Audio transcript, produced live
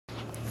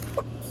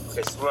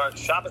Okay, so we're on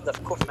Shabbos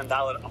of Kuf and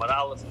Dalet Amar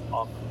Aleph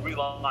on 3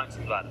 lines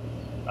from Lada.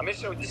 I'm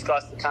sure we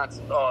discussed the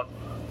concept of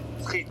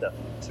Chita.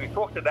 So we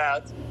talked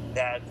about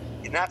that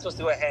you're not supposed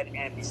to go ahead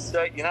and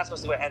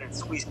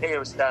squeeze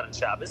pears down on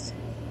Shabbos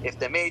if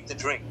they're made to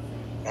drink.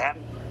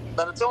 And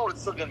on its own,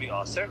 it's still going to be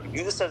awesome.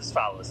 Yehuda says as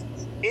follows: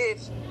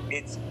 if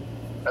it's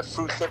a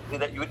fruit typically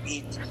that you would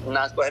eat,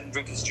 not go ahead and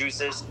drink its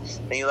juices,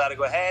 then you're allowed to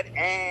go ahead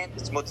and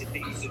it's mutter to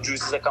eat the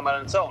juices that come out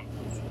on its own.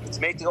 If it's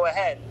made to go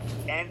ahead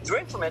and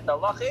drink from it, the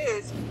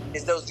halacha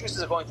is those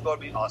juices are going to go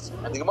to be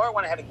awesome. And the Gemara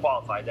went ahead and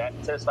qualified that.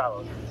 It says as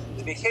follows: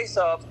 in the case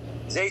of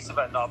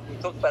Zaysav and Nov, we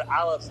talked about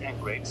olives and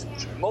grapes.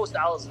 Most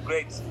olives and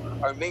grapes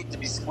are made to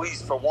be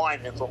squeezed for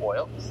wine and for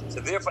oil. So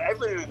therefore,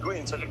 everybody would agree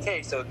in such a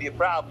case, so it would be a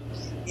problem.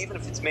 Even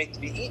if it's made to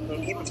be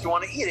eaten, even if you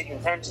want to eat it, you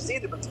intend to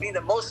eat it, but to mean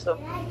that most of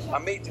them are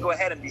made to go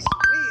ahead and be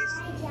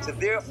squeezed, so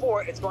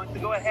therefore, it's going to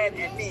go ahead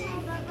and be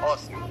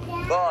awesome.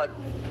 But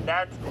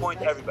that's the point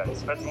to everybody.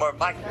 So that's more of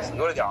my case.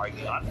 What are they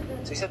arguing on?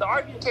 So he said the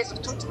argument in the case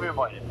of Tut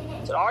Reminded.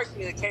 So the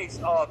argument in the case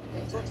of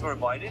Tut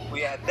Reminded,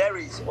 where you have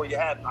berries or you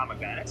have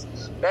pomegranates.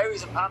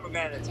 Berries and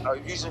pomegranates are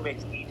usually made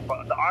to eat.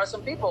 But there are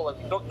some people,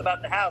 like we talked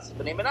about the house of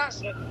the name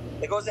Menashe,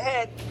 that goes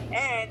ahead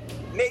and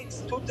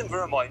makes Tut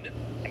Reminded.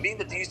 And being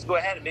that they used to go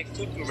ahead and make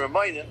Tut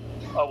Reminded,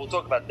 we'll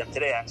talk about them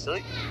today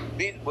actually.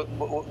 Being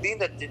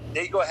that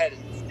they go ahead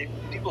and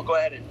people go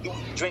ahead and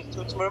drink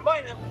Tut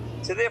Reminded,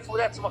 so therefore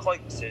that's what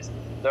like this is.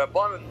 The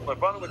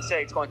Rabbanan would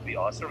say it's going to be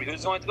awesome.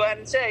 Who's going to go ahead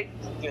and say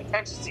the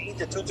intention is to eat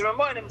the Tut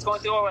Reminded, it's going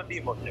to go and be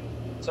mutter.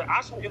 So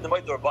Ashram give the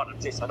Moed Rabbanan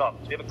says Manov.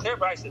 So we have a clear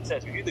price that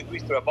says we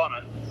agrees to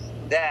Rabbanan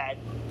that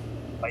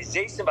by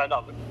Zaysim by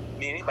Nov,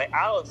 meaning by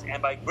olives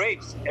and by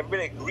grapes,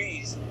 everybody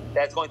agrees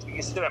that it's going to be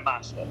considered a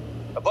mashta.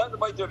 Rabbanan the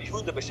Moed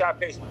Yehuda b'shar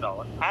peris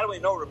Manolan. How do we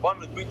know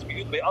Rabbanan agreed to be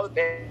Yehuda by other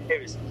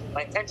peris?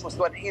 My intention was to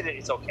go ahead and eat it.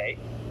 It's okay.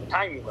 The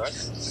time we learn.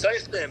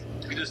 Soichlim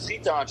we do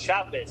sita on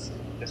Shabbos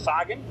the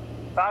Fagen.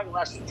 Fagen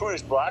last is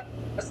prunish block.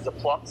 That's the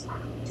plums.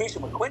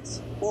 Frishim with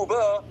quince.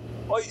 Uba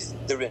ois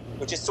derin,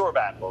 which is sour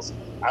apples.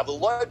 I have a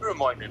lot of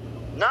reminding,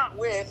 not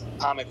with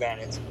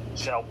pomegranates.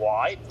 Shall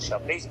why? Shall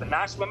base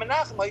Menashe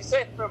Menachem? How you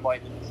say it?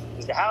 Reminding.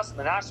 Because the house of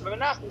Menashe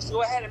Menachem used to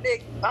go ahead and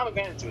make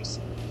pomegranate juice.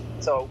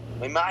 So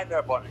we mind their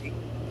abundantly.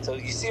 So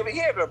you see over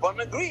here, the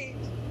Rabbanan agree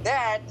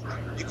that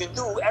you can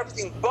do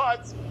everything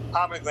but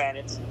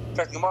pomegranates. In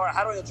fact, Gemara,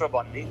 how do we know it's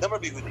Rabbanan? Number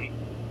Bihudi.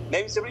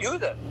 Maybe it's a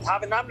Yehuda.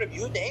 Have a number of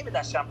Yehuda, aim at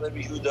that Sham,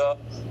 Yehuda,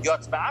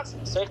 Yotzbaz,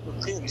 Seichel,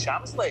 Clean,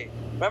 Shamasle.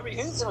 Remember,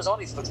 Yehuda was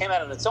only if it came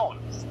out on its own.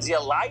 Is he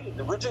allowed you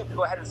originally to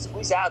go ahead and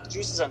squeeze out the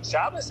juices on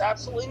Shabbos?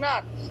 Absolutely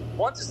not.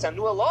 Once it's a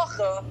new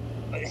halacha,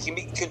 he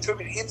may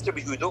contribute either to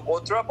Yehuda or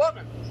to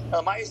Rabbanan.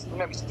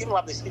 Remember, keep them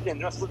up the sleep, and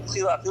you don't have to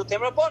look at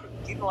the Rabbanan.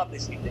 Keep them up the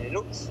sleep, and you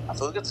know,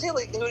 after look at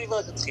Tchila, you can do it even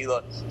like a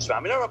Tchila.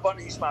 Shmamina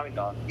Rabbanan,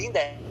 Yishmamina. Being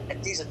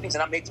that these are things that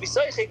are not made to be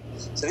Seichel,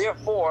 so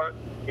therefore,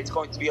 it's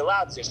going to be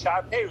allowed. There's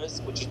Shar Peris,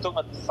 which is talking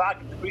about the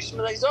fact that the Brishim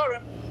and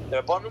Zorim,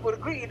 the Rabbanan would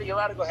agree that you're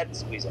allowed to go ahead and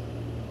squeeze it.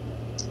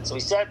 So he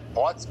said,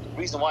 what's the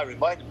reason why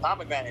reminding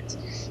pomegranates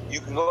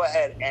you can go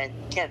ahead and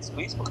can't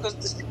squeeze? Because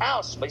this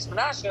house, Beis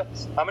Menashe,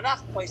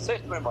 Menachem, place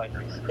to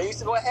reminder. They used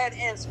to go ahead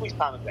and squeeze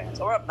pomegranates.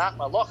 Or Menachem,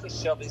 Alocha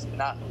Shel Beis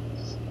Menachem.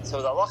 So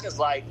the halacha is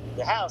like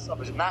the house of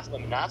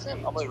Menachem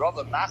Menachem, Amalei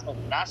Rava Menachem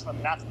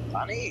Menachem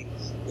Tani.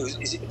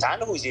 Is it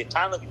Tana? Who is it?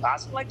 Tana be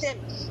possible like him?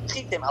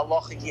 Chitim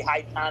halacha ki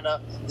hay Tana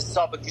the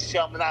Sabbath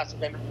Shel Menachem.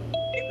 The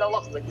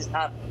halacha like this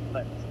not.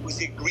 We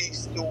see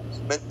agrees to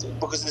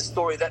because of the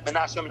story that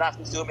Menashe and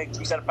Menachem still make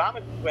juice out of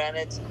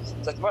pomegranates.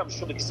 It's like remember,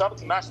 should be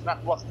Sabbath Menachem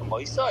Menachem lost the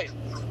Moisei.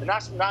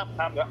 Menachem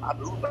Menachem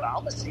Abaru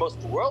Ba'almas, most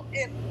of the world,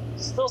 and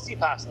still see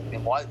passing.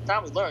 And why? The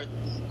time we learned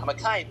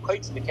Hamakayim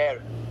Koitz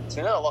Mekeren. So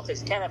another law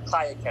is you can't have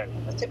Klaya Karen.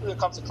 Typically, when it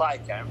comes to Klaya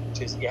Karen,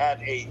 which is you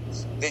have a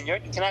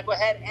vineyard, you cannot go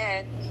ahead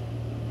and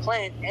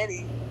plant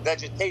any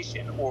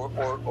vegetation or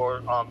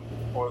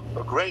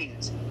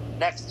grains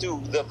next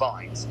to the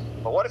vines.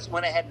 But what if you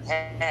went ahead and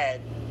had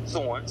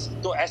thorns?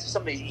 Don't ask for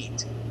somebody to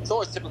eat.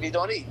 Thorns typically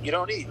don't eat. You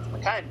don't eat.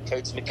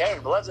 It's still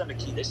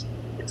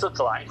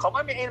Kalayim.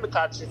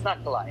 It's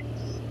not Kalayim.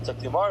 So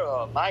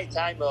tomorrow, my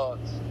time,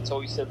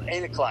 so he said,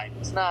 ain't a Kalayim.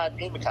 It's not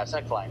Mekayim, it's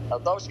not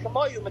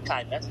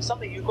Kalayim. That's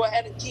something you go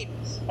ahead and keep.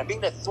 And being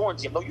that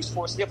thorns, you have no use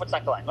for it, so therefore it's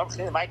not Kalayim.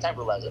 Remember, in my time,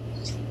 Releza.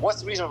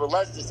 What's the reason of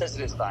Releza that says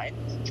it is Kalayim?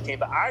 Which came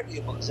by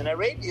Arabia, because in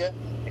Arabia,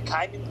 the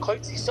Kaimim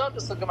Koitzi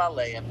Sodas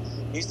Lagamalayim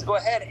used to go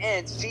ahead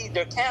and feed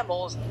their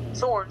camels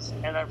thorns.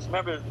 And I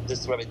remember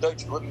this Rabbi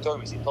Deutsch from Living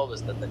Torah, he told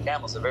us that the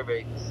camels have very,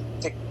 very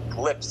thick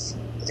lips.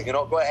 They can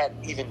go ahead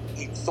and even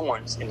eat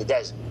thorns in the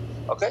desert.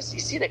 Okay, so you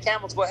see the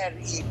camels go ahead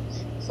and eat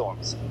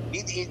thorns.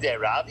 Eat their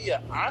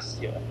Ravia,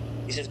 Asya.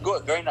 He says,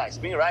 good, very nice.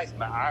 Being right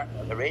from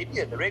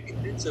Arabia, the Arabian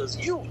Peninsula is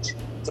huge.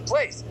 It's a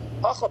place.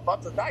 Over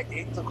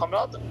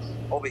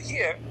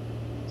here,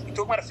 you're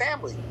talking about a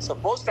family. So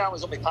most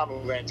families don't make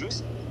pomegranate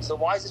juice. So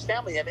why does this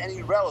family have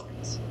any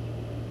relevance?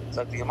 It's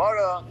like the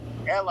Gemara,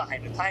 Ela,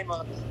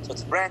 Hainataima. So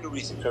it's a brand new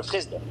reason. Rav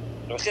Chizda.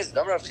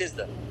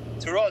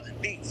 Terodin,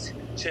 beets,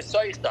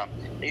 Shesoichdam,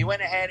 and you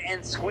went ahead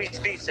and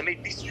squeezed beets and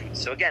made beet juice.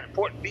 So again,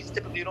 important, beets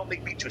typically you don't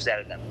make beet juice out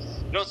of them.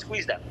 You don't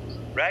squeeze them,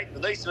 right? You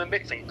put it into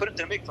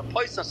the mikvah,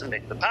 poisons the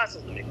mikvah,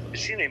 passes the mikvah,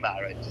 machinery,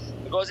 right?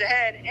 It goes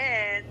ahead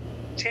and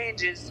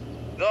changes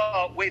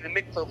the way the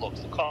mikvah looks,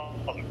 the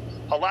color.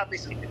 Halab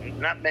is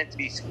not meant to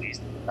be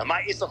squeezed. What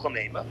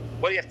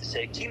do you have to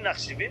say? Being that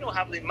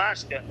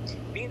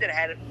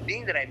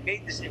I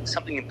made this into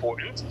something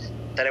important,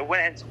 that I went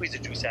ahead and squeezed the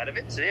juice out of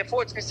it, so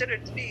therefore it's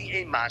considered to be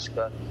a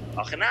mashka.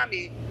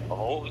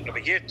 Over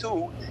here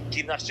too,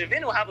 being that it's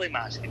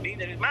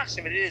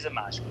mashka, it is a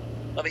mashka.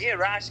 Over here,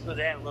 Rashi goes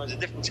ahead and learns a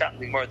different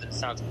chapter more than it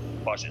sounds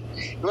cautious.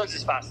 He learns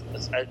as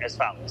follows.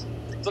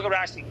 Look at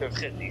Rashi.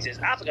 He says,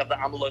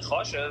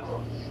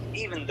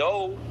 even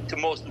though to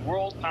most of the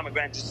world,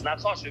 pomegranate juice is not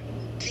choshev,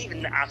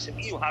 even the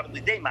achshav you have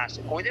the day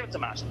mashka, going there with the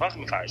mashka,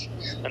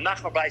 and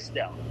nachma bryce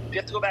down. You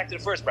have to go back to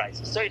the first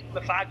bryce. So you can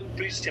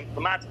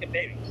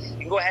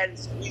go ahead and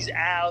squeeze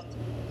out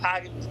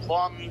pagans,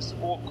 plums,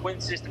 or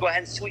quinces to go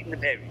ahead and sweeten the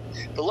peri.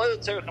 The loyal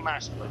tzarich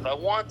mashka. If I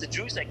want the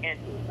juice, I can't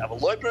do it. I have a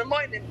loyal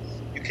reminder.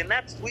 You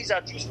cannot squeeze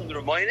out juice from the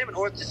Ramayim in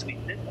order to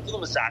sweeten it.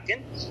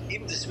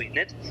 Even to sweeten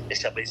it,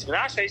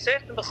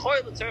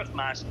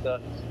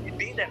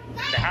 being that in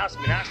the house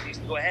of Menashe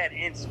used to go ahead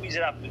and squeeze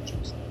it out for the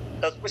juice.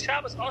 But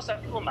Shabbos also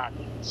have people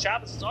making.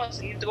 Shabbos is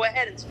also you have to go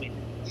ahead and sweeten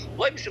it.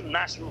 Not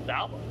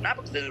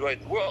because they're the right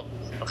of the world.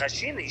 I'm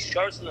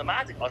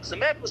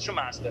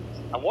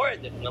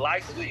worried that in the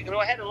light to do, you can go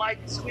ahead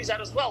and squeeze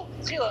out as well.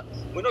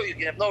 We know you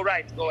can have no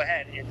right to go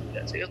ahead and do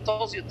that. So it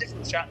tells you a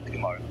different shot in the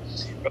Gemara.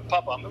 But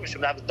Papa,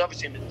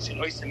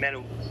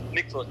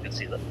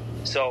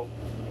 so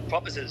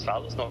Papa says as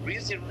follows. No, the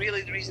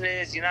reason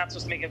is you're not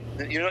supposed to make it.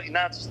 You don't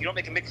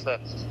make a mikvah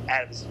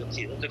out of this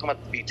mikvah. They come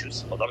out the beet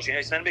juice. That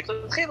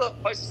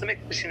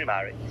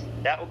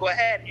will go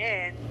ahead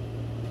and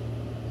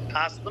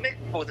pass the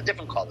mikvah with a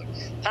different color.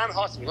 Tan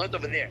Hasim, we learned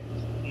over there.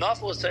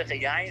 Nafal is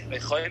yayin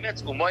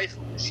bechoymet umoich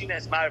shina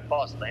is married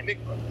past the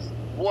mikvah.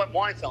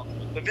 Wine fell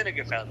in the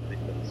vinegar fell in the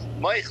mikvah.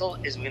 Moichel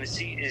is we're going to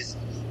see is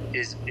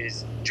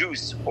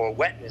juice or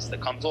wetness that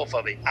comes off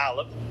of a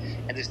olive,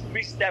 and there's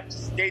 3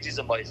 stages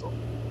of moichel.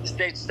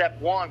 The step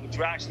 1, which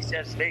Rashi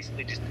says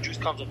basically just the juice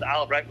comes off the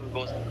olive right when it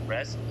goes into the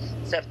press.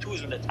 Step 2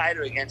 is when they're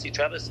tighter against each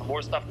other, some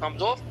more stuff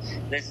comes off.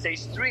 And then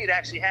stage 3, it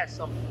actually has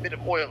some bit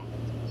of oil in it.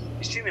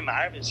 Yishimi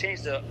Ma'ariv, and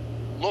change the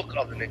look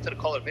of the mikvah, the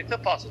color of the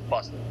mikvah, possible.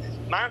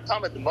 Man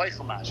Tamad the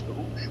Moichel Mashka,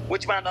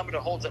 which man number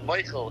holds that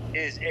Moichel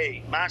is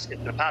a Mashka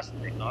to the possible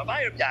mikvah. If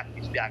I hear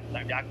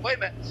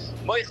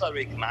Moichel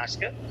Rik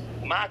Mashka,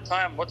 Man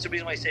Tam, what's the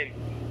reason why I say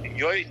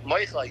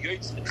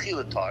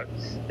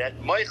that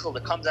Moichel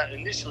that comes out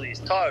initially is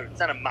tar, it's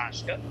not a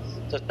mashka,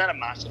 so it's not a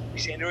mashka.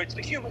 It's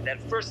a human.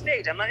 That first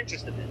stage, I'm not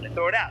interested in. I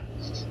throw it out.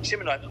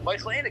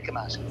 Moichel ain't a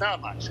mashka, it's not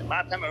a mashka.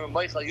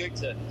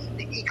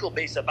 The equal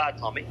base of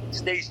Tommy.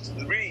 Stage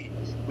 3,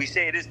 we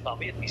say it is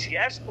Tommy.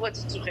 It's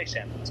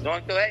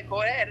going to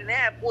go ahead and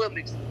have oil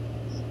mixed.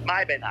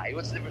 My benai.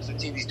 What's the difference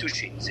between these two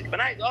sheets?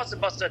 Benai also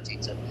basta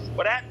titza.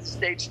 What happens in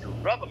stage 2?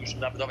 Rabba Mishum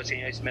David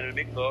changes men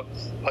mikvah,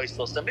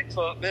 hoistos the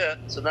mikvah.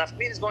 So the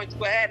nafmin is going to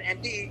go ahead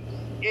and be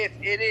if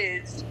it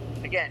is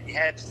again you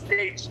have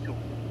stage 2.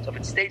 So if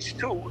it's stage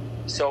 2,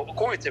 so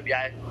according to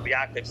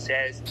Yaakov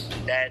says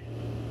that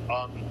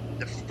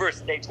the first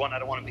stage 1 I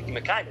don't want to be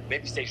mekayim.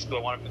 Maybe stage 2 I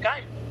want to be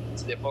mekayim.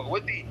 So therefore it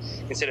would be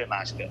considered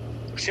mashka.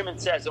 Shimon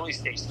says only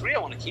stage 3 I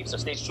want to keep, so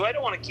stage 2 I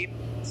don't want to keep.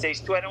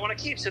 Stage 2 I don't want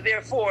to keep, so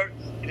therefore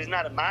it is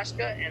not a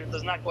mashka and it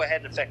does not go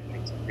ahead and affect me.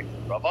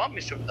 No, Rav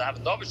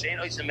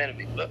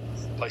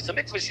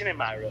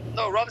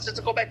says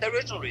to go back to the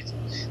original reason.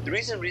 The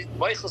reason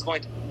Moichel is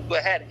going to go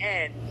ahead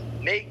and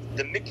make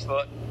the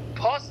mikvah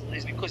possible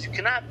is because you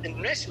cannot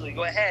initially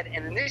go ahead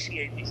and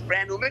initiate these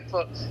brand new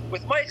mikvah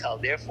with Moichel.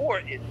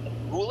 Therefore, the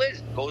rule is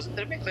it goes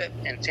into the mikvah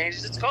and it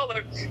changes its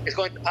color. It's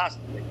going to pass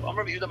the mikvah.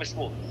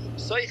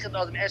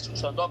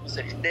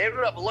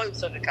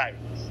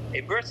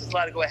 A person is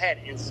allowed to go ahead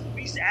and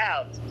squeeze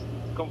out.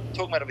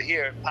 Talking about over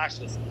here,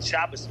 Pashas,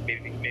 Shabbos,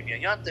 maybe on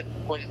Yantiv,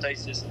 according to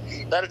Taisus,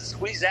 let it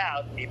squeeze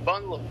out a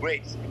bundle of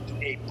grapes into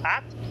a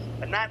pot,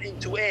 but not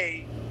into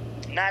a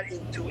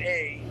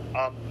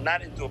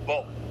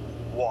bowl.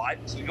 Why?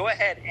 So you go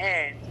ahead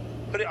and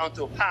put it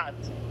onto a pot.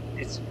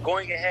 It's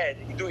going ahead.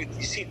 You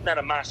see, it's not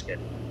a mashke.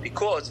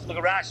 Because look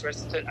at Rashi,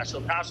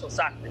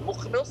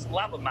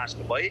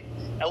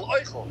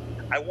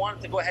 I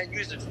wanted to go ahead and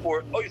use it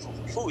for oil, for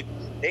food.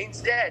 They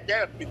instead,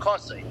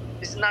 because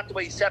this is not the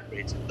way he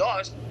separates.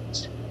 Dosh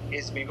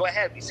is when you go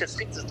ahead, he says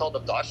chitz is told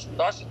of dosh.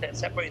 Dosh is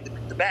separating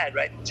the bad,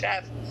 right, the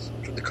chaff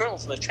from the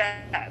kernels and the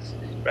chaff.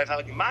 Right?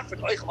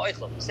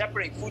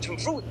 Separating food from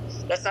fruit,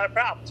 that's not a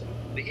problem. So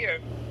over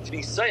here, it's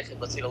being seichet,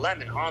 let's say the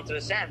lemon onto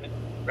the salmon,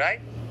 right?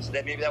 So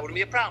then maybe that wouldn't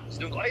be a problem. It's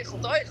doing oichel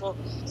to oichel.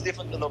 It's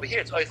different than over here.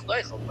 It's oichel to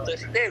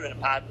oichel. They're in a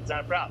pot. It's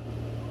not a problem.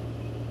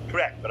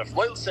 correct. But if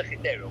loyal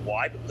sechitera,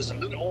 why? Because I'm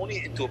doing it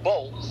only into a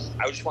bowl.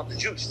 I just want the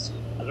juice.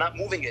 I'm not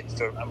moving it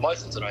for a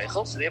moichel to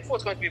noichel, so therefore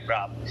it's going to be a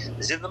problem.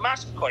 This is the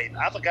mashkoyim.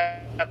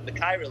 Avagat the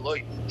kaira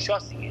loy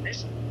shasti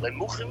inish. Like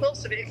muchim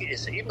milsa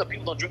is. Even though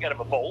people don't drink out of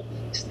a bowl,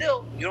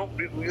 still you don't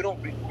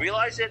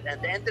realize it. And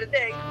at the end of the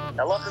day,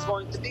 the halacha is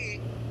going to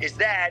be is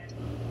that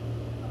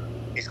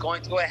it's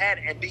going to go ahead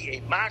and be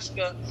a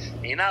mashka,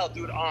 and you're not allowed to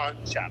do it on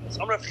Shabbos.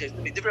 I'm Rav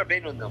Chizda. We differ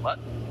Rabbeinu Nilma.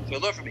 So we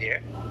learn from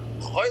here.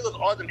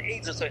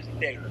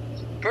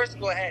 Person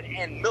go ahead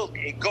and milk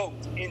a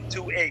goat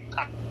into a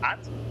pot.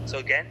 So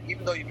again,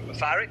 even though you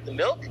mefarik the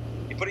milk,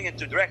 you're putting it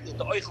directly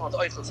into oichel, and the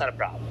oichel is not a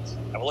problem.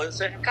 I will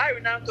say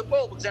kaira now into a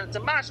bowl, because then it's a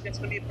mashka, it's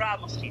going to be a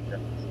problem of chita.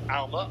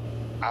 Alma,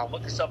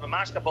 kasava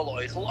mashka bowl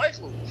oichel,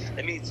 oichel.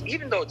 That means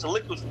even though it's a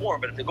liquid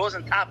form, but if it goes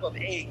on top of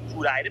a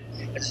food item,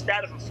 it's a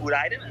status of a food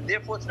item, and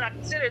therefore it's not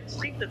considered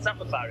chita. It's not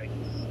mefarik.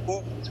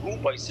 Who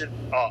by sit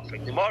off?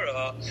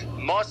 Gemara,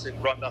 masik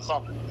ram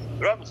nacham.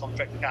 Ram nacham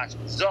track the kash.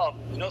 Zav,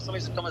 you know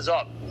somebody's come a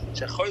zav.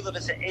 Shechoylev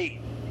is an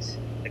aid.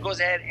 It goes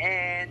ahead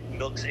and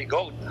milks a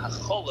goat.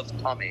 Hacholav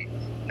tummy.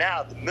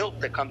 Now the milk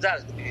that comes out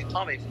is going to be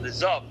tummy from the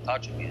zav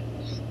touching it.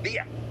 The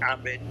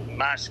amrit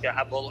mashka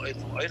habol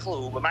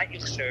oichlu b'may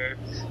ichsher.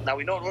 Now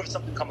we know in order for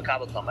something to come a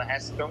kabel tama, it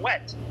has to turn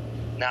wet.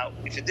 Now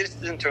if it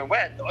didn't turn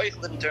wet, the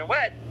oichel didn't turn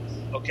wet.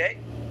 Okay,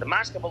 the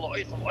mashka habol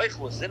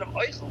oichlu is in of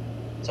oichel.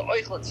 So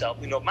oichel itself,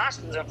 we know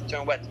mashka doesn't have to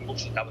turn wet to milk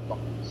kabel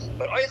tama,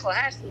 but oichel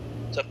has to.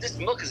 So if this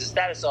milk is the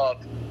status of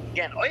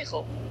again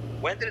oichel,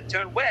 when did it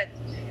turn wet?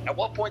 At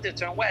what point did it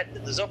turn wet?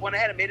 The Zob went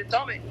ahead and made it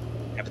tummy.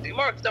 And for the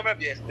Gemara,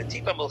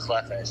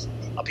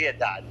 up here,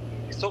 Dad.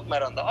 He's talking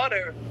about on the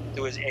other,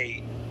 there was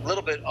a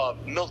little bit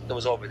of milk that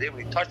was over there.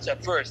 When he touched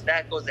that first,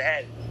 that goes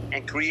ahead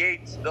and goes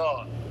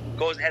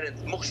ahead and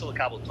mukshal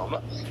kabel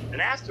tuma.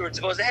 And afterwards,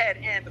 it goes ahead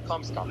and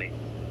becomes tummy.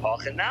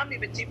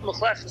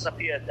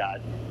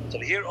 So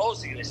here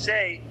also, you're going to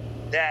say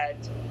that,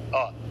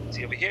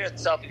 so over here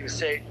itself, you're going to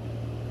say,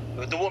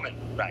 with the woman,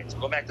 right? So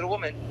go back to the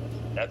woman.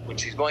 That when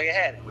she's going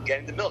ahead and we're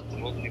getting the milk,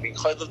 being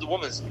chayv of the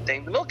woman's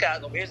taking the milk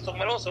out. Over here, it's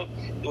talking about also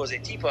there was a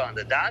tipa on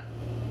the dad,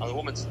 on the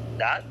woman's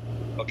dad.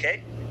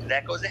 Okay, and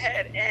that goes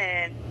ahead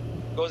and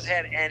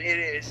it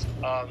is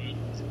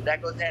that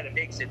goes ahead and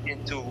makes it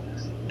into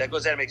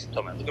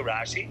tumah. Look at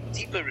Rashi.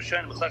 Tipa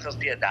rishon mechlachas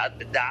biyadad.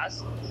 The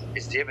das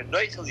is there, but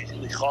noichel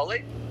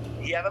yichole.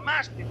 You have a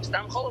mash.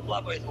 Stam chole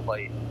blabo yichol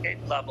bayi. Okay,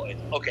 blabo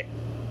yichol. Okay.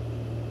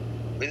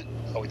 We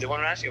did one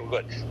Rashi?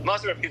 We're good.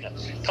 Master Rav Huna.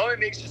 Tommy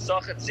makes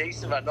Shesachet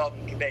Zaysim V'Adav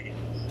and Kibeyin.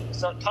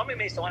 So Tommy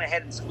Mace that went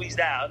ahead and squeezed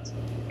out.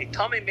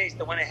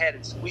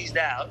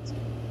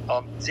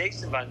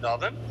 Zaysim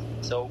V'Adavim.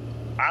 So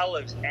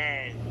olives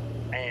and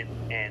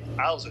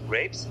olives or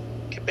grapes.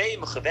 Kibeyin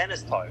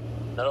Mechavenes Tar.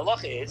 Now the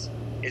halacha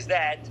is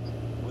that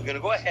we're going to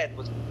go ahead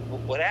with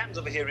what happens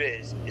over here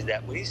is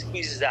that when he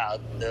squeezes out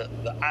the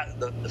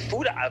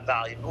food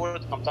value in order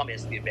to come Tommy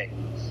has to be a bag.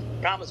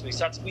 The problem is when we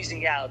start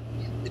squeezing out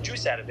the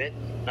juice out of it,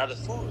 now the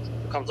food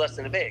becomes less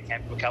than a bay. It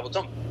can't be kabel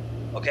tumah.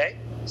 Okay?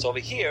 So over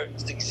here,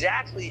 it's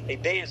exactly a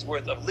bay's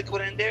worth of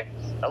liquid in there.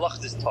 Allah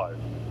is tar.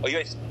 Or you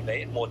have to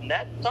more than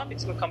that, tummy,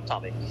 it's going to come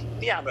tummy.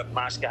 The amra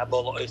mashka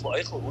habola oichel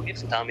oichel, who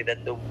gives tell me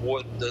that the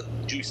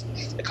juice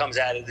that comes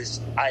out of this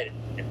item,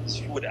 this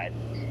food item,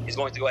 is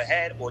going to go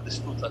ahead, or this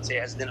fruit, let's say,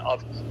 has din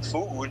of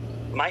food,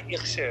 might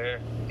ichsher.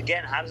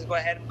 Again, how does it go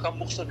ahead and become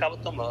mukhshal kabel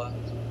tumah?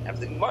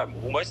 After the Gemara,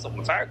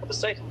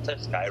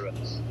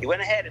 he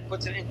went ahead and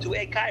puts it into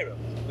a kaira.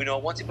 We know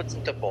once he puts it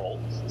into a bowl,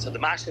 so the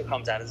mashka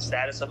comes out of the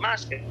status of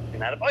mashka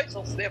and out of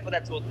oichel. So therefore,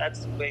 that's the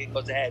way it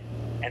goes ahead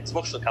and it's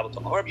mukhshal kabel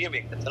tumah. Or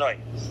Yirmiyah, the Tanoi.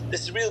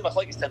 This is really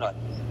machlokes Tanoi.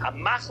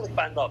 Hamachlik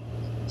b'anav.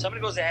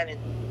 Somebody goes ahead and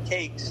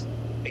takes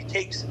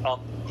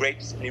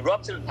grapes and he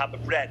rubs it on top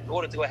of bread in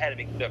order to go ahead and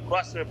make the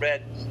crust of the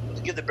bread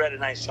to give the bread a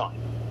nice shine.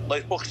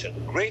 Like the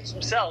grapes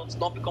themselves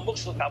don't become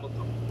mukhshal kabel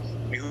tumah.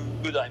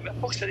 One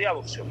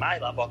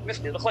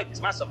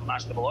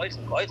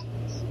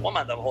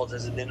man that holds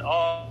as a din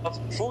of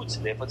foods,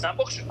 therefore it's not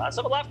muksher. It's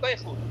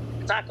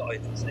not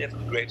goyim, so therefore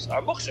the grapes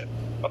are muksher.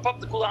 But pop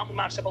the kulam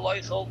mashka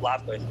baloichel,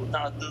 lav goyim.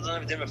 Now it doesn't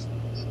have a difference.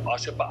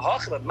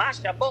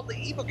 Mashka both the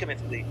ibu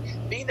committee,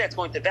 being that's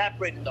going to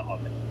evaporate in the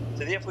oven.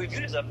 So therefore, if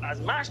you use it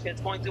as mashka,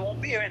 it's going to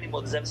won't be here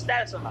anymore. Does it have a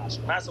status of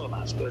mashka? Masav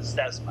mashka is a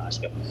status of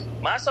mashka.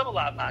 Masav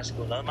lav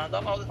mashka. The man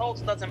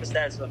holds doesn't have a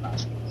status of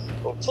mashka.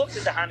 But look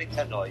at the hani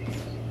tanoi.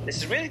 This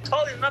is really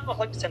totally not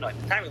like tanoi.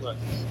 The time we learn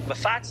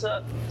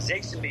mafatza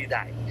zeiksim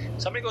b'yadai.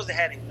 Somebody goes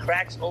ahead and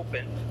cracks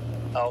open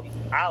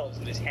olives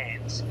with his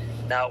hands.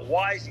 Now,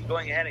 why is he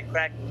going ahead and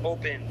cracking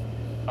open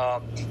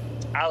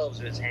olives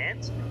with his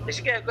hands? They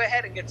should go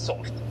ahead and get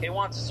soft. He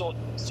wants to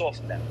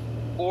soften them.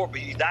 Or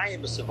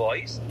b'yadayim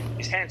b'savois,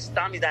 his hands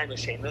stam yadayim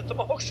b'shem. The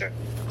tumah hoksher.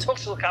 It's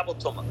hoksher l'kabel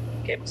tumah.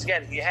 Okay, because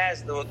again, he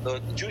has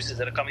the juices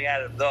that are coming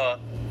out of the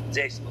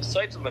zeiksim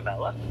b'soitzim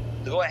b'mela.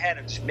 To go ahead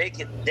and just make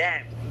it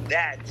damp,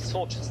 that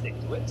salt should stick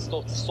to it.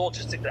 Salt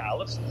should stick to the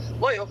olives.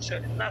 Loy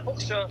hoksher, it's not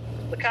hoksher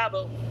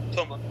l'kabel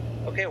tumah.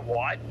 Okay,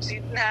 why? Because he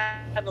didn't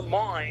have a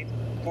mind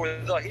For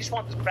the he just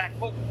wanted to crack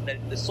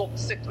the salt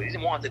to stick to it. He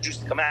didn't want the juice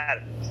to come out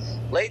of it.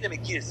 Later,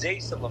 Mikir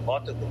Zeis of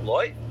Lamata the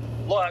loy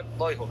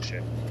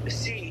hoksher to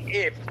see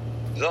if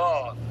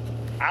the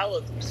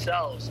olives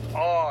themselves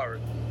are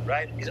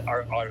right,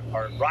 are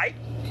ripe.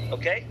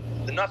 Okay,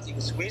 enough you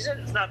can squeeze it.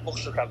 It's not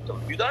moksher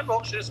kabtum. You don't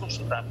moksher. It's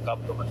moksher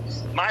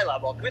kabtum. My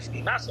lab or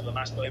grifty massive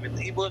mashko even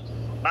the ibud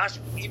mash.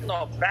 Even though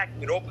I'm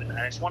cracking it open and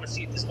I just want to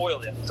see if there's oil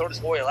there, throw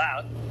this oil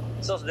out.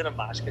 It's also didn't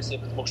mashke. So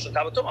if it's moksher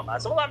kabtum, I'm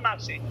so I'm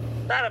mashke.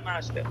 Not a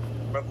mashke.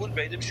 Ravun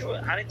beidim sure.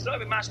 And it's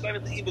not a mashko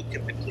even the ibud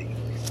completely.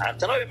 And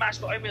to know a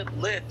mashko even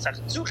lit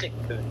tzachzuchik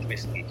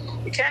completely.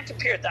 You can't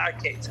compare it to our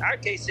case. Our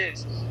case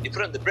is you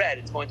put on the bread,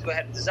 it's going to go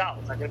ahead and dissolve.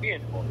 It's not going to be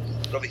anymore.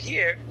 But over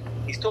here,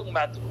 he's talking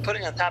about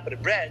putting on top of the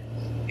bread.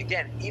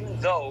 Again, even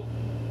though,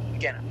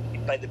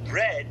 by the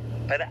bread,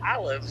 by the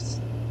olives,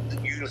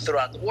 you throw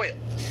out the oil.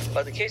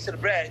 But in the case of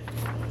the bread,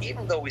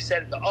 even though we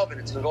set it in the oven,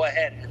 it's going to go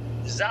ahead and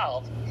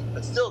dissolve,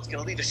 but still it's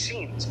going to leave a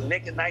sheen. It's going to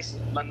make it nice,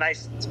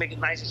 to make it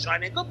nice and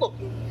shiny and good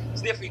looking.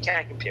 So therefore, you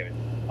can't compare it.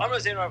 We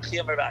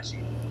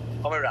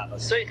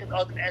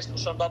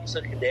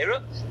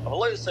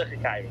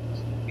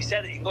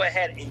said that you can go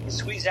ahead and you can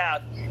squeeze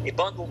out a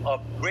bundle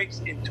of grapes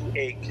into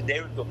a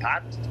kedera, into a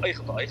pot,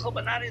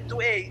 but not into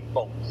a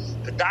bowl.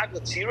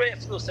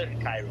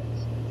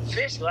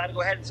 Fish, you'll have to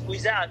go ahead and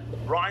squeeze out the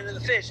brine of the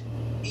fish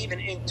even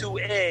into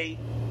a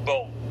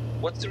bowl.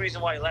 What's the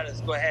reason why you let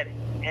us go ahead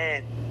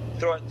and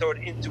throw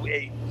it into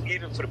a,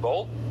 even for the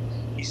bowl?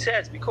 He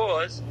says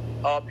because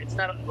it's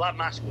not a lot of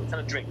mashko, it's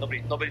not a drink.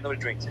 Nobody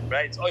drinks it,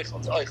 right? It's oichel,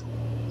 it's oichel.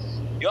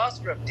 You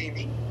ask for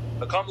Abdini,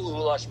 you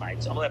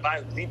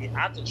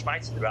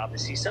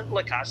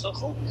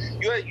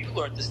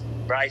learned this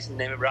Bryce in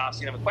the name of Rav,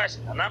 so you have a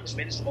question.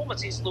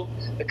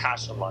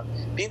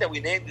 Being that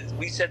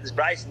we said this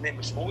Bryce in the name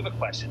of Shmuel, we have a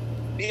question.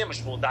 Being a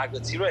Shmuel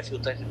Daglet Zero, if you'll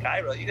take the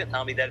Cairo, you can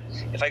tell me that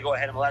if I go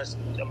ahead, I'm allowed to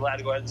go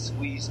ahead and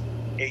squeeze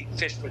a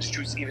fish with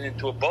juice even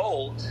into a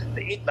bowl.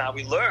 The Itma,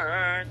 we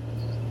learn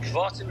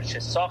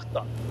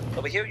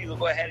over here you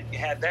go ahead and you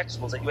have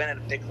vegetables that you went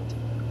and pickled.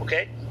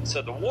 Okay?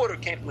 So the water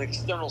came from an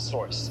external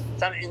source.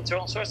 It's not an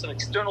internal source, it's an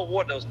external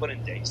water that was put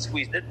in there. You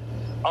squeezed it.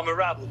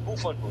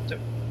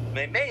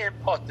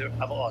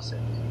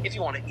 If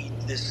you want to eat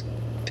this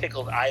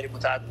pickled item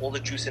without all the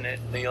juice in it,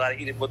 then you're allowed to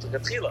eat it with the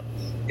katzila.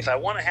 If I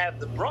want to have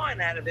the brine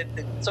out of it,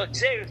 so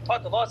gzeira is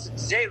part of us,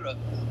 gzeira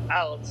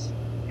out.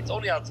 It's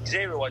only out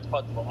gzeira why it's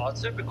part of the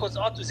because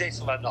atu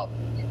zeis of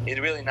it's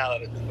really not allowed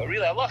to do. But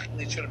really,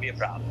 it shouldn't be a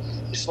problem.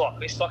 The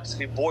shlach is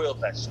for boiled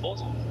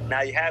vegetables.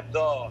 Now you have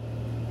the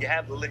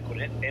liquid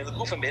in it, and the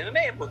gufim in the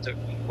main mutter.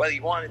 Whether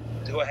you want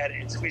to go ahead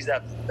and squeeze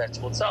out the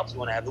vegetable itself, so you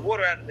want to have the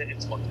water out of it,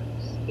 it's mutter.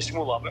 The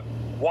Shmuel Amar.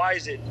 Why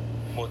is it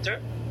mutter?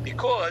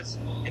 Because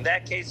in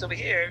that case over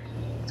here,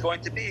 it's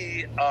going to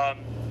be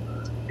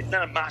it's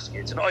not a mashke,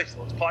 it's an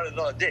oifel. It's part of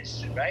the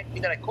dish, right?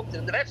 Meaning that I cooked it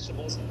in the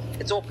vegetables,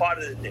 it's all part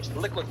of the dish. The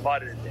liquid's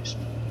part of the dish.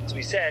 So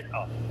we said,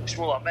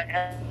 Shmuel Amar.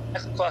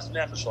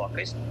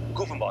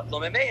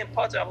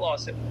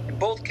 In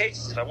both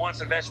cases, if I want it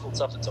for vegetable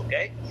stuff, it's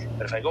okay.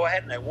 But if I go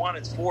ahead and I want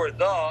it for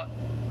the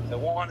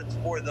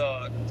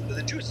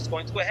juice, it's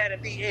going to go ahead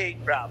and be a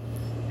problem.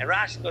 And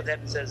Rashi goes ahead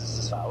and says this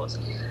as follows.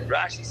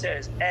 Rashi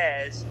says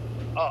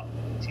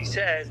he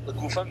says the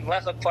gufam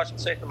lechak fashim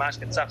seich the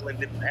mashkin tzachlim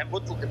dim and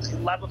mutul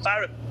ketzil lab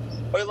afarim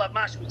or lab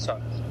mashkin tzar.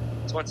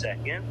 Just 1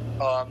 second.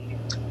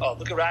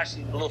 Look at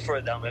Rashi a little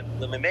further down.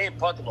 The memei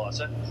part of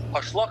also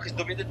hashlach is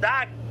doing the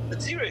dag. The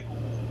tzirei.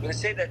 We're going to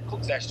say that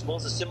cooked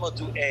vegetables are similar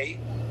to a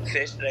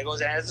fish that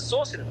goes and has a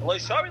sauce in it.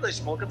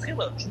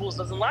 Shmuel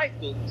doesn't like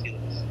the katzila.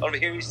 Over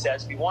here he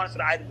says, if you want it for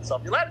the item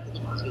itself, you let it do the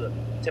katzila.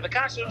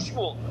 Tevakasha on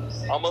Shmuel.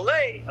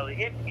 Amalei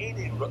alihim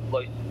eni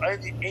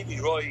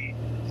roi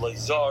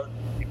leizar.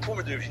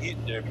 Ultimately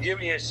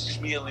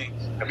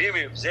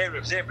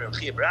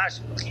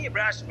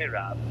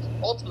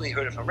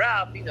heard it from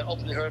Rav, meaning that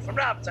ultimately heard it from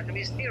Rav. It's not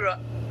going to be a stira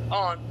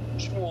on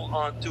Shmuel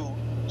onto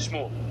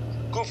Shmuel.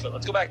 Gufa,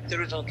 let's go back to the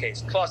original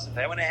case. If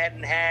I went ahead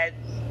and had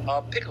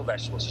pickled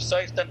vegetables, so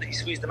if that he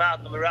squeezed them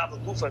out, Rav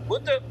Gufa and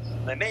Butter,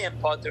 my main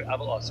potter I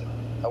will also.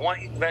 I want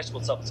to eat the vegetable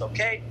itself, it's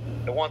okay.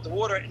 I want the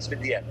water, it's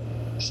b'diavad.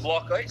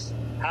 Shlokos,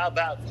 how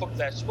about cooked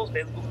vegetables?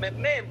 They look my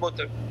main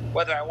butter.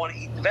 Whether I want to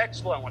eat the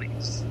vegetable, I want to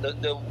eat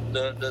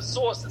the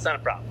sauce, it's not a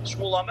problem.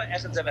 Shmuel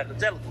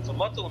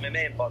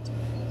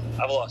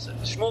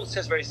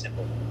says very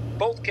simple.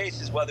 Both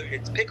cases, whether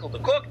it's pickled or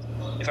cooked,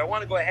 if I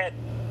want to go ahead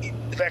and eat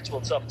the vegetable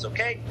itself, it's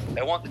okay. If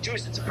I want the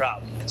juice, it's a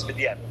problem. It's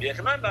b'diavad.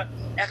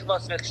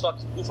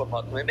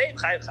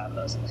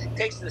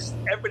 Takes this.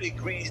 Everybody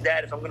agrees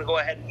that if I'm going to go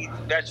ahead and eat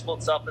the vegetable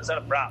itself, it's not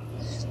a problem.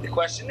 The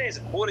question is,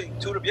 according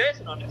to Rabbi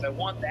Yochanan, if I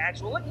want the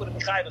actual liquid, I'm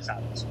chayav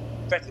v'chavos.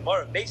 In fact, the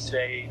more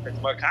Meisvei, the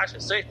more Kasha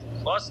Seif,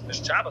 Klosim, the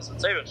Shabbos, and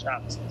Tzevach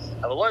Shabbos.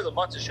 Have a loyal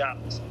bunch of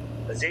Shabbos.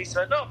 The Zeis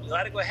Vadom, you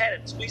got to go ahead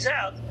and squeeze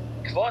out.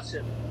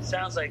 Klosim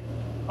sounds like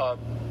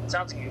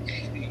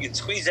you can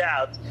squeeze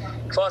out.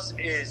 Klosim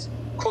is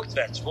cooked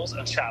vegetables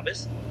on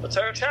Shabbos. But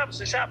Tzevach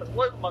Shabbos is Shabbos. A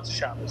loyal bunch of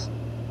Shabbos.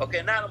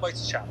 Okay, not a bunch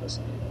of Shabbos.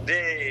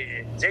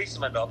 the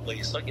Jason went up,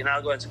 please. Look, you now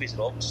go ahead and squeeze it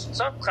over.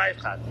 Some Chayiv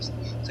Chatas.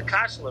 So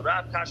Kashal,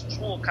 Rav, Kashal,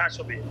 Shmuel,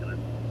 Kashal, B'Yidin.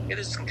 It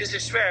is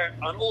shver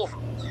on all of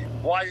them.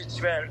 Why is it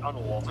shver on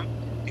all of them?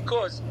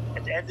 Because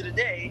at the end of the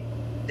day,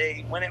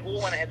 they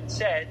all went ahead and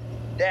said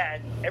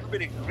that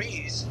everybody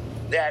agrees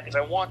that if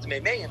I want the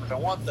Meimayim, if I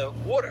want the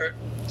water,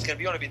 it's going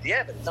to be only the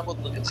Evid. It's not going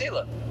to look at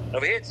Tzila. And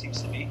over here it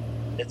seems to be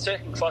that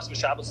certain Kfasim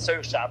Shabbos,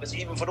 Tzarech Shabbos,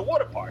 even for the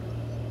water part.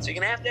 So you're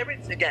going to have to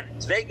everything. Again,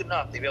 it's vague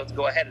enough to be able to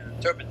go ahead and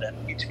interpret them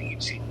each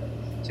sheet.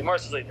 So the Gemara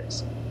says like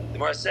this. The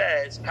Gemara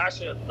says,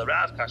 Kasha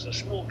l'Rav, Kasha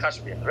l'Shmuel,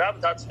 Kasha l'Yechon.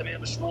 Rav tarts tamei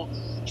l'Shmuel,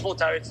 Shmuel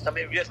tarts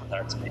tamei l'Yechon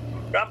tarts tamei.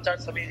 Rav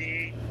tarts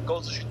tamei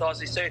goes to Shittas,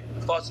 they say,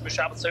 Kfasim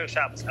Shabbos, Tzarech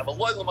Shabbos. Have a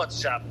loyal amount of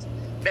Shabbos.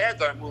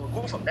 That's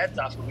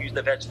after we use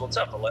the vegetable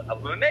itself.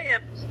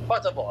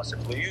 Part of us.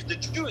 If we use the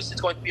juice, it's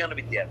going to be under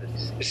the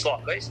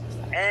shlokos.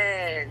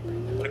 And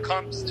when it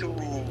comes to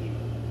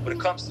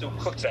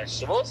cooked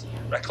vegetables,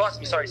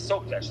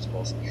 soaked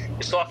vegetables,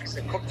 the shlokos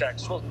and cooked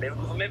vegetables,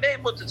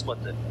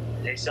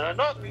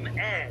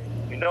 and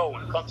you know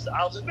when it comes to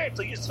olives and grapes,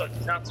 he's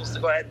not supposed to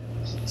go ahead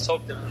and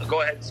soak them,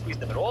 go ahead and squeeze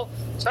them at all.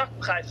 So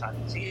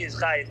he is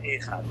chayiv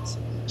echad.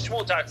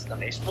 Shmuel talks to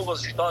me. Shmuel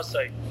goes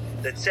to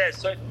that says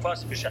certain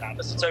parts of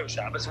Shabbos, Tzarech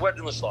Shabbos, where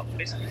the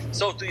Shlokos.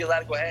 So too, you're allowed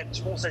to go ahead.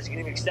 Shmuel says you can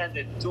even extend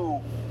it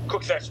to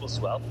cooked vegetables as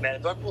well.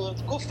 Man, don't pull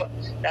into kufa.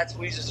 That's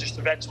what we use just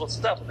the vegetable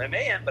stuff. But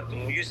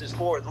when we use this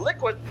for the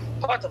liquid,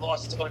 part of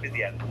us is going to be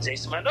the end.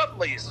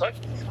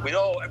 We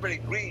know everybody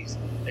agrees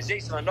that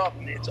Jason Manov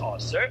it's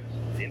aser.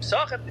 If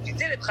you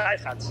did it,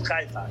 chayiv.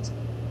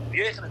 The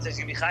Yochanan says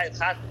you can be chayiv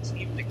chatz.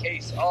 Even the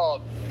case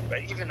of,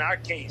 right? Even in our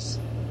case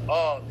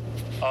of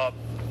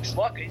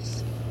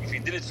Shlokos, if you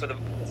did it for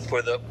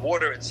the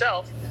water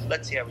itself,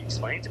 let's see how we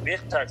explain it.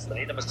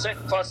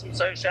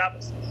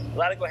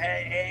 Allowed to go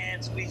ahead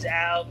and squeeze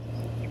out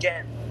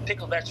again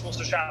pickled vegetables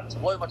for Shabbos.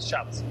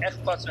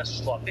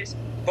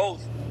 Both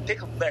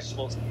pickled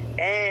vegetables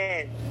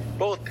and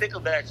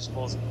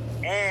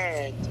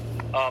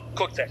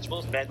cooked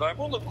vegetables.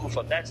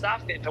 That's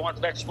not if I want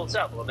the vegetable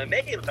itself.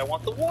 If I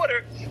want the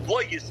water,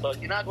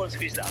 you're not going to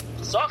squeeze it out.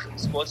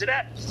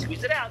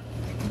 Squeeze it out.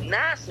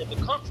 Nasa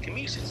becomes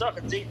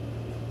kamisha.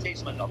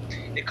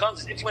 It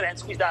comes if you went and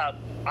squeezed out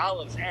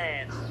olives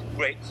and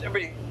grapes.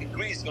 Everybody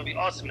agrees it's going to be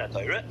awesome in a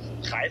Torah.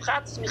 Chayiv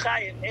chatas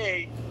michayiv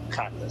a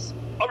chatas.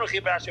 Amar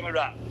Chibrash Amar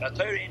a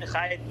Torah in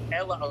chayiv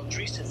ela al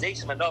drisa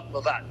zeis manav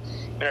lavad.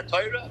 In a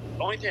Torah,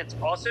 the only thing that's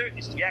awesome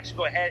is to actually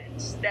go ahead and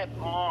step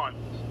on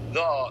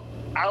the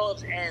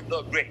olives and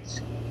the grapes.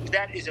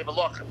 That is a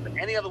malacha. But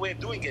any other way of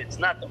doing it, it's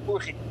not the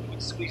urchit. You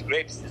would squeeze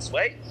grapes this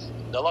way.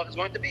 The malacha is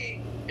going to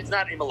be. It's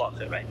not a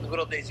malacha, right? In the good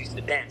old days, you used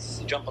to dance,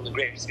 to jump on the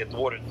grapes, to get the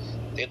water,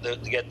 to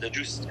get the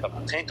juices to come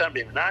out.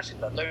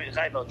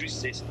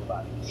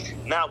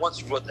 Now, once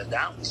you brought that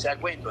down, we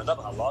segue into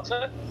another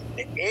halacha.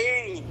 The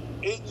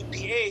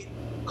ADPA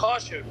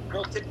kosher,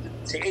 no tip to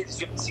say aid is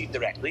you have to see it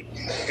directly.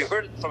 If you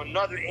heard it from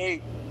another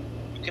aid,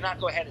 you cannot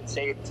go ahead and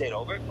say it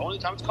over. The only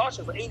time it's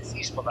kosher for aid is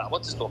ishmael.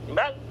 What's this talking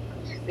about?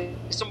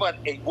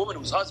 A woman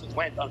whose husband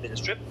went on this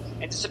trip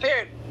and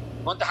disappeared.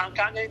 Went to Hong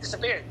Kong and he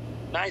disappeared.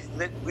 Nice.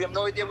 We have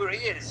no idea where he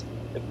is.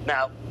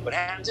 Now, what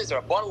happens is there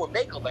are bottle of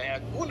makel by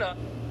Aguna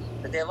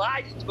that they allow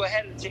you to go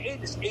ahead and say,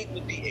 this aid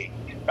would be aid.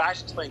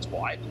 Rashi explains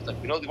why. Because, like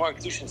we know, the Gemara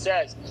Kedushin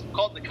says,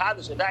 called the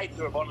Kaddish, a diet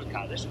for a bottle of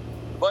Kaddish.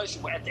 But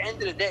at the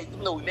end of the day,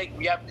 even though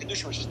we have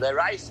Kedushin, which is the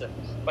Raisa,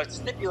 but it's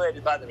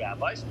stipulated by the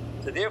rabbis,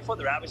 so therefore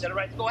the rabbis had a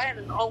right to go ahead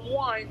and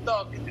unwind the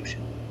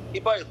Kedushin.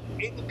 Aid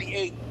would be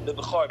aid, the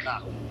Bechar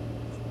Nahu.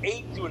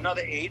 Aid through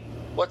another aid.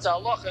 What's a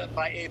halacha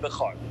by a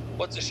Bechar?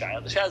 What's the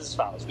shayla? The shayla is as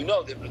follows. We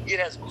know that when a Yid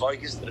has a Bechar, he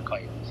gives it to the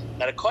Kohen.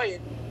 Now the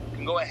Kohen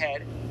can go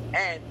ahead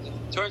and if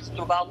it turns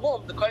into a Baal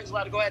Mum, the Kohen is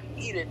allowed to go ahead and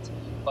eat it.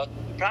 But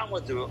the problem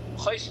with the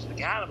Choshesh, the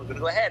Kehanim, are going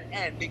to go ahead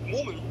and make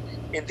mumen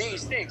in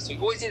these things. So you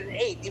always eat an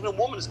aid. Even a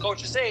woman is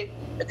kosher say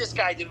that this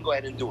guy didn't go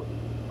ahead and do it.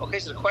 Okay,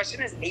 so the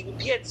question is, aid and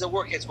piyat does it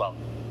work as well?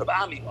 Rabbi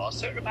Ami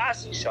also, Rabbi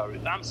Asi Shari.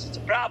 Rabbi Ami says it's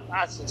a problem.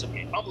 Asi says it's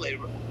okay.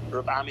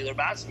 Rabbi Ami,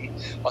 Rabbi Asi.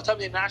 I'll tell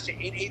you the Nasha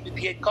ain't aid and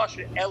piyat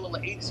kosher. Ela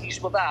le'edis ish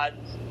babad.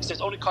 It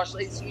says only kosher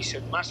le'edis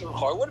isha. Masha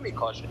v'char wouldn't be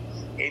kosher.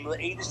 Aim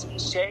le'edis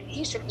isha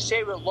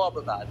k'sheira lo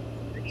babad.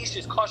 The isha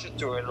is kosher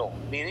to her at all.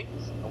 Meaning,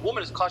 a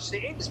woman is kosher to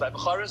edis by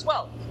b'char as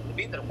well. It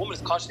means that a woman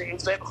is kosher to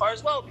edis by b'char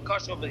as well. Be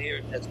kosher over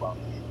here as well.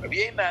 Rabbi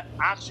Yema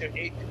achsher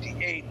aid to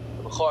piyat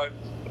b'char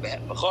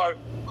b'char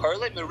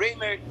karle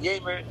meremer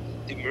yemer.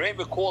 The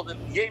Meremer called him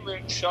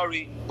Yemer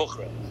Shari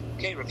Bukhra.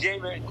 Okay, Rav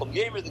Yemer called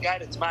Yemer the guy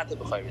that's Mata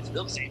B'chayr.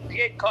 They'll say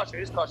piyat kosher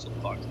is kosher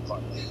b'char.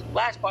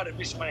 Last part of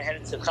Mishnah went ahead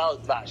and said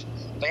Chalad Dvash.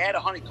 If I had a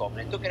honeycomb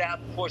and I took it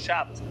out before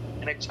Shabbos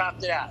and I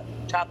chopped it up,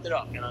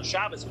 and on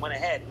Shabbos went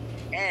ahead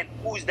and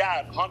oozed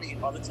out honey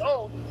on its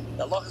own,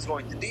 the law is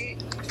going to be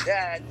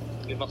that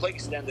if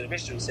Machlokes at the end of the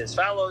Mishnah says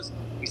follows,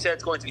 we said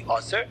it's going to be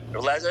Aser.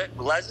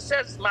 Relezer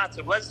says it's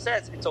Matzah. Relezer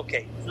says it's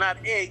okay. It's not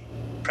a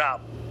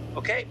problem.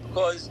 Okay,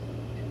 because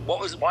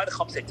why the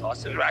Chum say to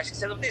us? Rashi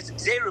said of this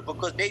Xera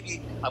because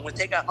maybe I'm going to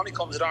take out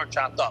honeycombs that aren't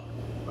chopped up.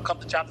 I'll come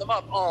to chop them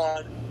up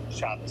on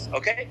Shabbos.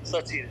 Okay, so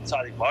let's see it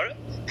inside the Gemara.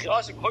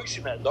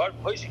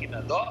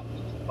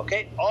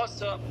 Okay,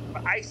 also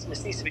ice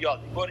misnisa b'yod.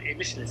 Go to a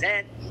Mishnah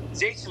Zan.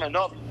 Zeitzim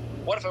anov.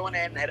 What if I went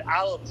ahead and had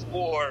olives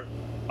or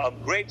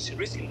grapes,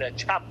 risking the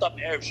chopped up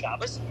erev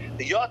Shabbos?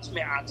 The yotz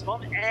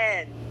me'atzmon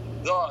and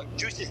the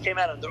juices came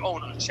out on their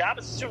own on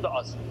Shabbos. Assume the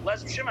us.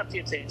 Let's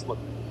say it's good.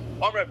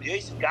 We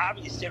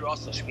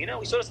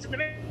saw this in the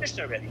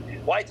Mishnah already.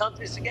 Why tell me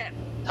this again?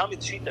 Tell me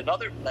to treat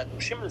another that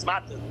Shimon is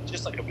matter,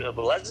 just like a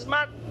Belez is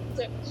matter.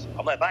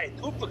 I'm like buy a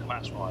tupuk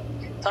mashma.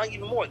 Telling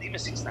even more. The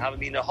Imasiks have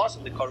been a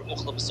hustle. The car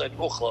uchla beside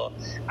uchla.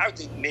 I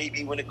think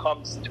maybe when it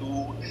comes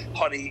to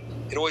honey,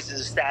 it always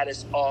is a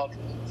status of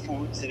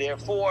food, so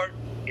therefore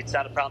it's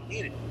not a problem to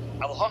eat it.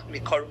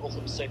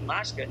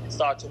 It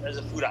starts as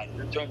a food item.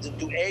 It turns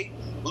into a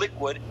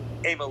liquid,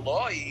 a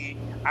maloi.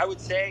 I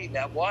would say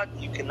that what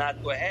you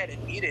cannot go ahead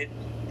and eat it,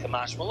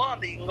 kamash malan,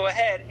 that you can go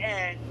ahead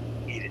and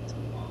eat it.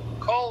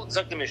 Kol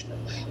zok the Mishnah.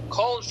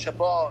 Kol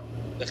shabbat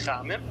the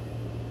chamim.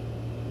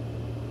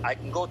 I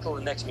can go till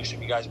the next Mishnah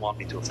if you guys want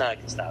me to. If not, I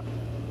can stop.